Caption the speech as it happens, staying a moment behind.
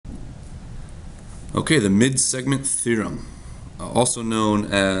Okay, the mid-segment theorem, also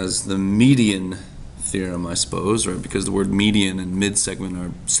known as the median theorem, I suppose, right? Because the word median and mid-segment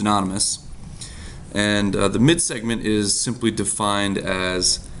are synonymous. And the mid-segment is simply defined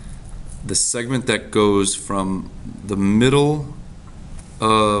as the segment that goes from the middle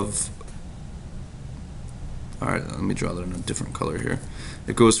of, alright, let me draw that in a different color here.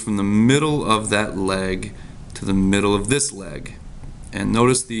 It goes from the middle of that leg to the middle of this leg. And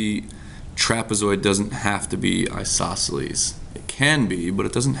notice the trapezoid doesn't have to be isosceles. It can be, but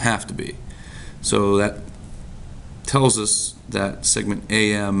it doesn't have to be. So that tells us that segment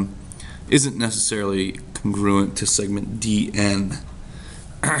AM isn't necessarily congruent to segment DN.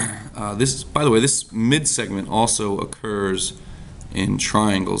 By the way, this mid-segment also occurs in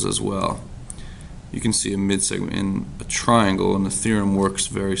triangles as well. You can see a mid-segment in a triangle, and the theorem works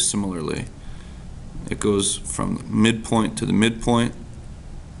very similarly. It goes from midpoint to the midpoint,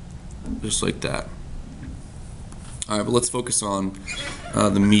 just like that. Alright, but let's focus on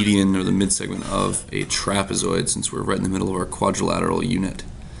the median or the mid-segment of a trapezoid, since we're right in the middle of our quadrilateral unit.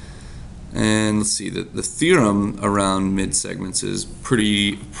 And let's see, the theorem around mid-segments is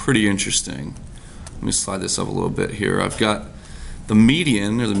pretty interesting. Let me slide this up a little bit here. I've got the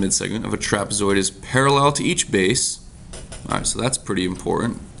median, or the mid-segment, of a trapezoid is parallel to each base. Alright, so that's pretty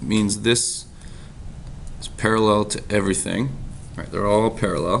important. It means this is parallel to everything. Alright, they're all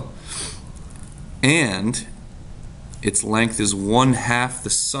parallel. And its length is 1/2 the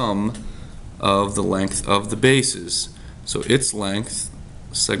sum of the length of the bases. So its length,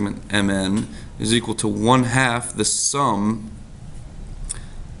 segment MN, is equal to 1/2 the sum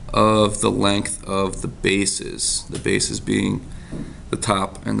of the length of the bases being the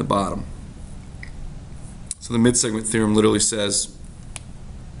top and the bottom. So the mid-segment theorem literally says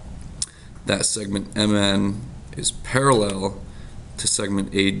that segment MN is parallel to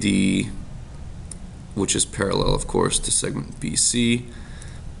segment AD, which is parallel, of course, to segment BC,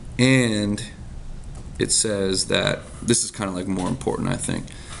 and it says that, this is kind of like more important, I think,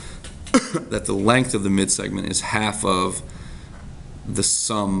 that the length of the mid-segment is half of the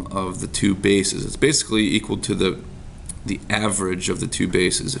sum of the two bases. It's basically equal to the average of the two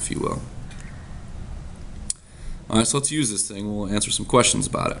bases, if you will. Alright, so let's use this thing. We'll answer some questions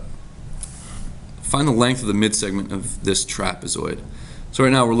about it. Find the length of the mid-segment of this trapezoid. So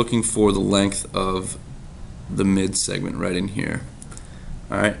right now we're looking for the length of the mid-segment right in here.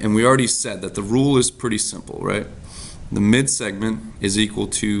 Alright, and we already said that the rule is pretty simple, right? The mid-segment is equal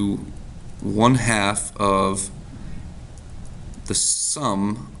to 1/2 of the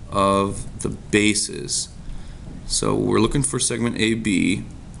sum of the bases. So we're looking for segment AB.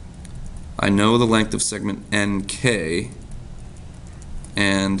 I know the length of segment NK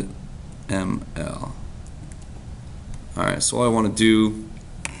and ML. Alright, so all I want to do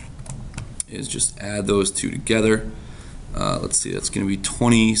is just add those two together. Let's see, that's going to be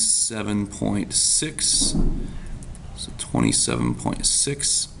 27.6. So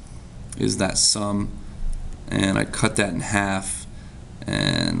 27.6 is that sum, and I cut that in half,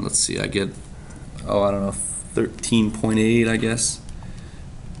 and let's see, I get, oh, I don't know, 13.8, I guess.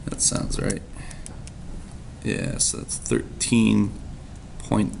 That sounds right. Yeah, so that's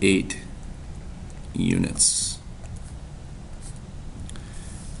 13.8 units.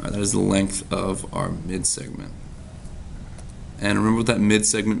 Alright, that is the length of our mid-segment. And remember what that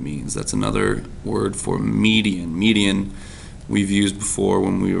mid-segment means. That's another word for median. Median we've used before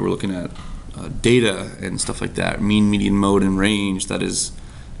when we were looking at data and stuff like that. Mean, median, mode, and range. That is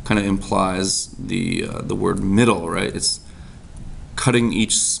kind of implies the word middle, right? It's cutting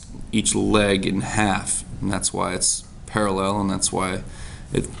each leg in half, and that's why it's parallel, and that's why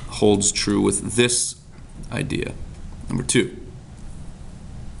it holds true with this idea. Number 2.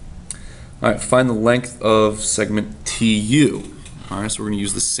 Alright, find the length of segment TU. Alright, so we're going to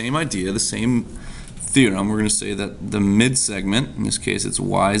use the same idea, the same theorem. We're going to say that the mid-segment, in this case it's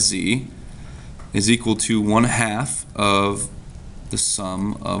YZ, is equal to 1/2 of the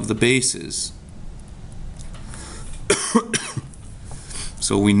sum of the bases.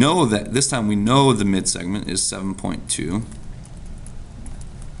 So we know that, this time we know the mid-segment is 7.2.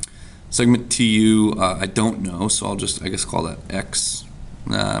 Segment TU, I don't know, so I'll just, I guess, call that X.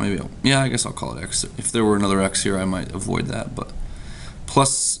 I guess I'll call it X. If there were another X here, I might avoid that, but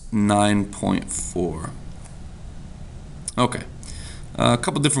plus 9.4. Okay. A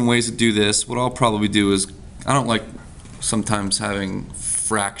couple different ways to do this. What I'll probably do is, I don't like sometimes having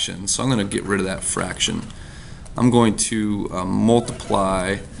fractions, so I'm going to get rid of that fraction. I'm going to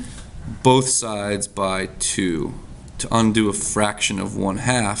multiply both sides by 2. To undo a fraction of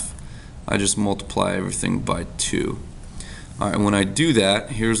 1/2, I just multiply everything by 2. All right, and when I do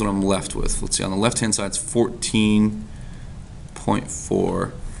that, here's what I'm left with. Let's see, on the left-hand side, it's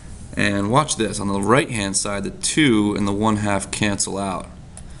 14.4. And watch this. On the right-hand side, the 2 and the 1/2 cancel out,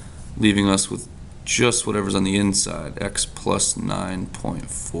 leaving us with just whatever's on the inside, x plus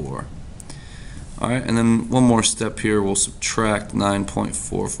 9.4. All right, and then one more step here. We'll subtract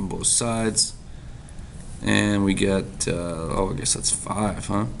 9.4 from both sides. And we get, I guess that's 5,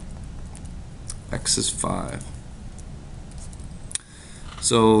 huh? X is 5.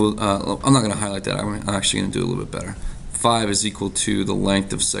 So I'm not going to highlight that. I'm actually going to do a little bit better. 5 is equal to the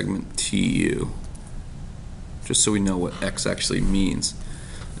length of segment TU, just so we know what X actually means.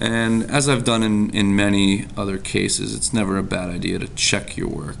 And as I've done in many other cases, it's never a bad idea to check your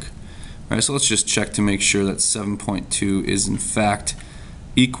work. All right, so let's just check to make sure that 7.2 is in fact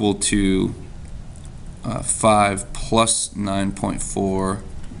equal to 5 plus 9.4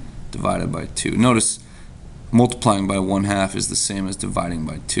 divided by 2. Notice multiplying by 1/2 is the same as dividing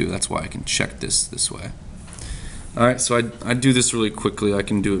by 2. That's why I can check this way. All right, so I do this really quickly. I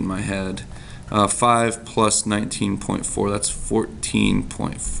can do it in my head. 5 plus 19.4, that's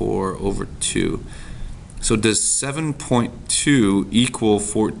 14.4 over 2. So does 7.2 equal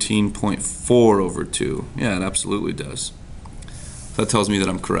 14.4 over 2? Yeah, it absolutely does. That tells me that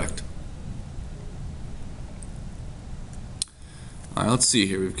I'm correct. All right, let's see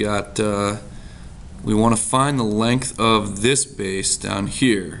here. We've got, we want to find the length of this base down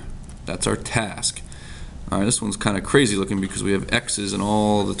here. That's our task. All right, this one's kind of crazy looking because we have x's in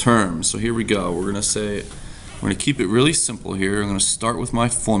all the terms. So here we go. We're going to keep it really simple here. I'm going to start with my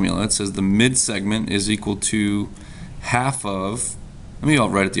formula. It says the mid-segment is equal to half of, I'll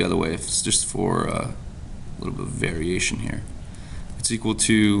write it the other way. It's just for a little bit of variation here. It's equal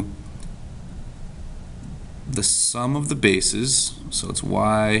to the sum of the bases, so it's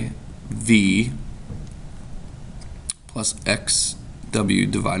YV plus XW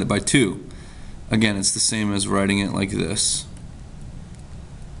divided by 2. Again, it's the same as writing it like this.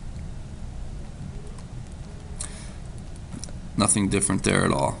 Nothing different there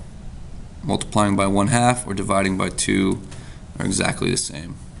at all. Multiplying by 1/2 or dividing by 2 are exactly the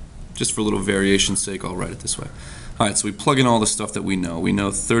same. Just for a little variation's sake, I'll write it this way. All right, so we plug in all the stuff that we know. We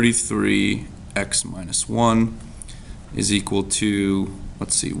know 33x minus 1 is equal to,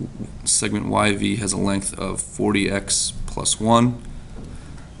 let's see, segment YV has a length of 40x plus 1.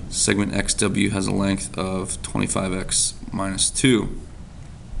 Segment XW has a length of 25x minus 2,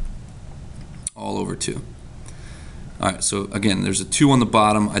 all over 2. All right, so again, there's a 2 on the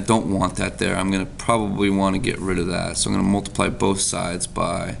bottom. I don't want that there. I'm going to probably want to get rid of that. So I'm going to multiply both sides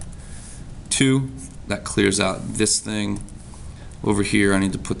by 2. That clears out this thing. Over here, I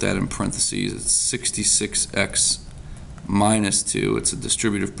need to put that in parentheses. It's 66x minus 2. It's a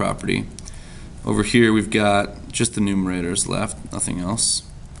distributive property. Over here, we've got just the numerators left, nothing else.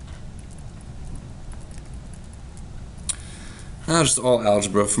 Now just all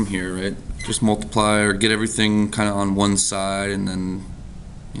algebra from here, right? Just multiply or get everything kind of on one side, and then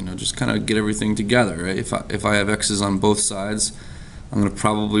just kind of get everything together, right? If I have x's on both sides, I'm going to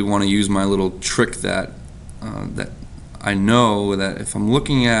probably want to use my little trick that that I know that if I'm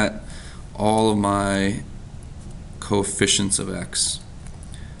looking at all of my coefficients of x,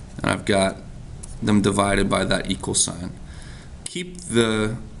 and I've got them divided by that equal sign, keep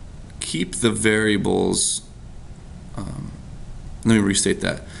the variables. Let me restate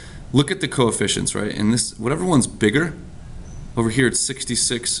that. Look at the coefficients, right? And this, whatever one's bigger, over here it's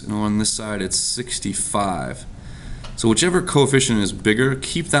 66, and on this side it's 65. So whichever coefficient is bigger,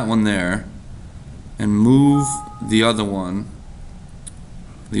 keep that one there, and move the other one,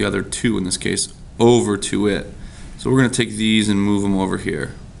 the other 2 in this case, over to it. So we're going to take these and move them over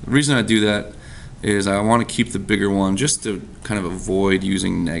here. The reason I do that is I want to keep the bigger one just to kind of avoid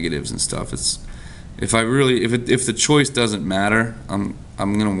using negatives and stuff. If the choice doesn't matter, I'm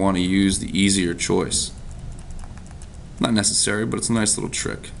going to want to use the easier choice. Not necessary, but it's a nice little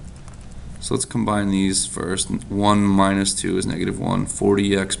trick. So let's combine these first. 1 minus 2 is negative 1.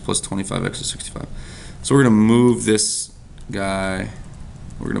 40x plus 25x is 65. So we're going to move this guy,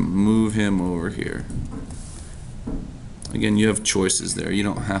 we're going to move him over here. Again, you have choices there. You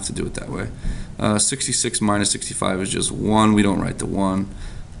don't have to do it that way. 66 minus 65 is just 1. We don't write the 1.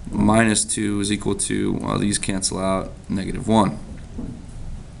 Minus 2 is equal to, well, these cancel out, negative 1.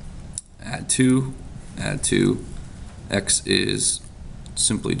 Add 2, add 2. X is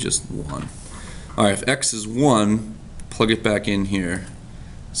simply just 1. All right, if x is 1, plug it back in here.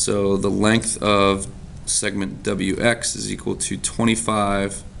 So the length of segment WX is equal to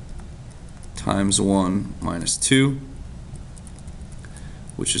 25 times 1 minus 2,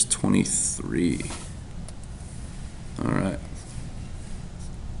 which is 23. All right.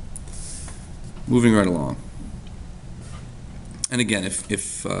 moving right along. And again,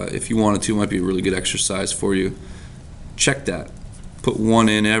 if you wanted to, it might be a really good exercise for you. Check that. Put 1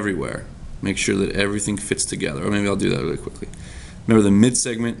 in everywhere. Make sure that everything fits together. Or maybe I'll do that really quickly. Remember, the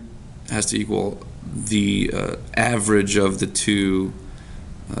mid-segment has to equal the average of the two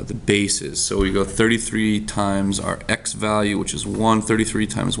the bases. So we go 33 times our x value, which is 1. 33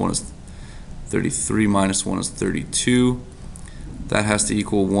 times 1 is 33 minus 1 is 32. That has to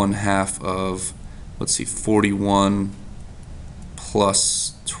equal 1/2 of, let's see, 41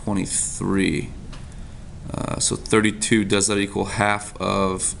 plus 23. So 32, does that equal half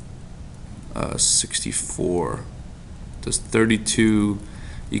of 64? Does 32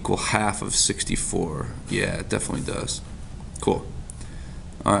 equal half of 64? Yeah, it definitely does. Cool.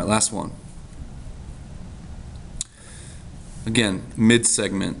 All right, last one. Again,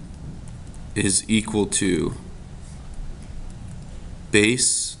 mid-segment is equal to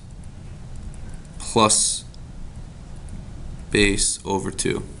base plus base over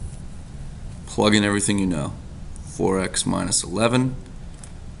 2. Plug in everything you know. 4x minus 11,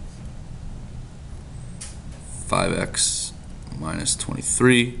 5x minus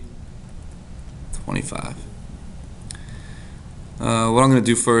 23, 25. What I'm going to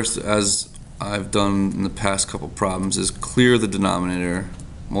do first, as I've done in the past couple problems, is clear the denominator,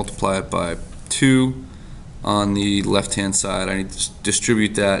 multiply it by 2 on the left-hand side. I need to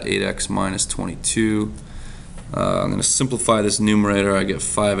distribute that, 8x minus 22. I'm going to simplify this numerator. I get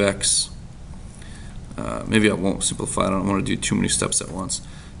 5x. Maybe I won't simplify. I don't want to do too many steps at once.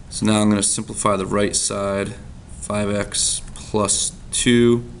 So now I'm going to simplify the right side. 5x plus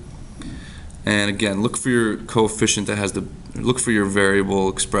 2. And again, look for your coefficient that has the, look for your variable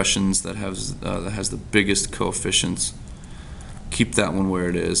expressions that has the biggest coefficients. Keep that one where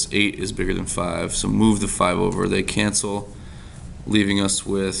it is. 8 is bigger than 5, so move the 5 over. They cancel, leaving us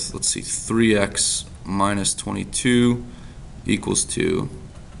with, let's see, 3x minus 22 equals 2.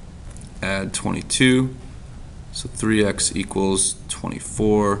 Add 22, so 3x equals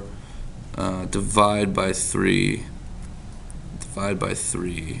 24. Divide by 3. Divide by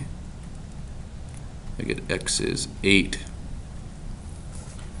 3. I get x is 8.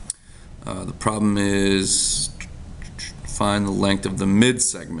 The problem is find the length of the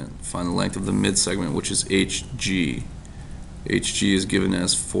mid-segment. Find the length of the mid-segment, which is hg. hg is given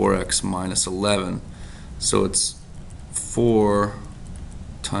as 4x minus 11. So it's 4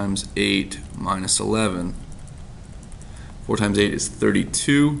 times 8 minus 11. 4 times 8 is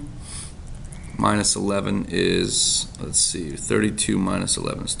 32. Minus 11 is, let's see, 32 minus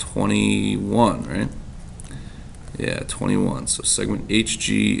 11 is 21, right? Yeah, 21. So segment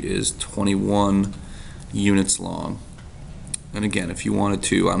HG is 21 units long. And again, if you wanted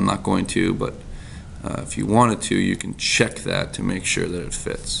to, I'm not going to, but if you wanted to, you can check that to make sure that it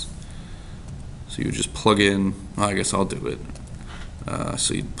fits. So you just plug in, oh, I guess I'll do it.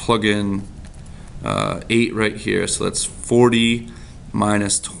 So you plug in 8 right here, so that's 40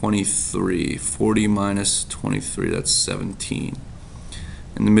 minus 23. 40 minus 23, that's 17.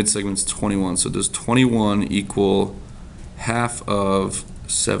 And the mid-segment's 21, so does 21 equal half of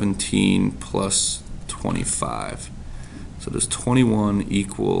 17 plus 25? So does 21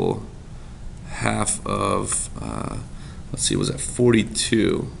 equal half of, let's see, was that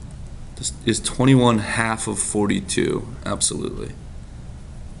 42? Is 21 half of 42? Absolutely.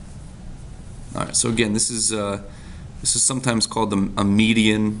 All right, so again, this is sometimes called a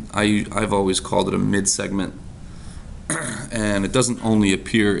median. I've always called it a mid-segment. And it doesn't only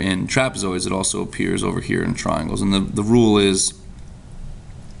appear in trapezoids, it also appears over here in triangles. And the rule is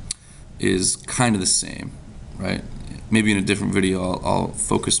kind of the same, right? Maybe in a different video I'll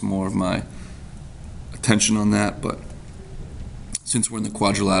focus more of my attention on that, but since we're in the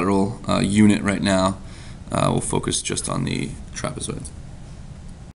quadrilateral unit right now, we'll focus just on the trapezoids.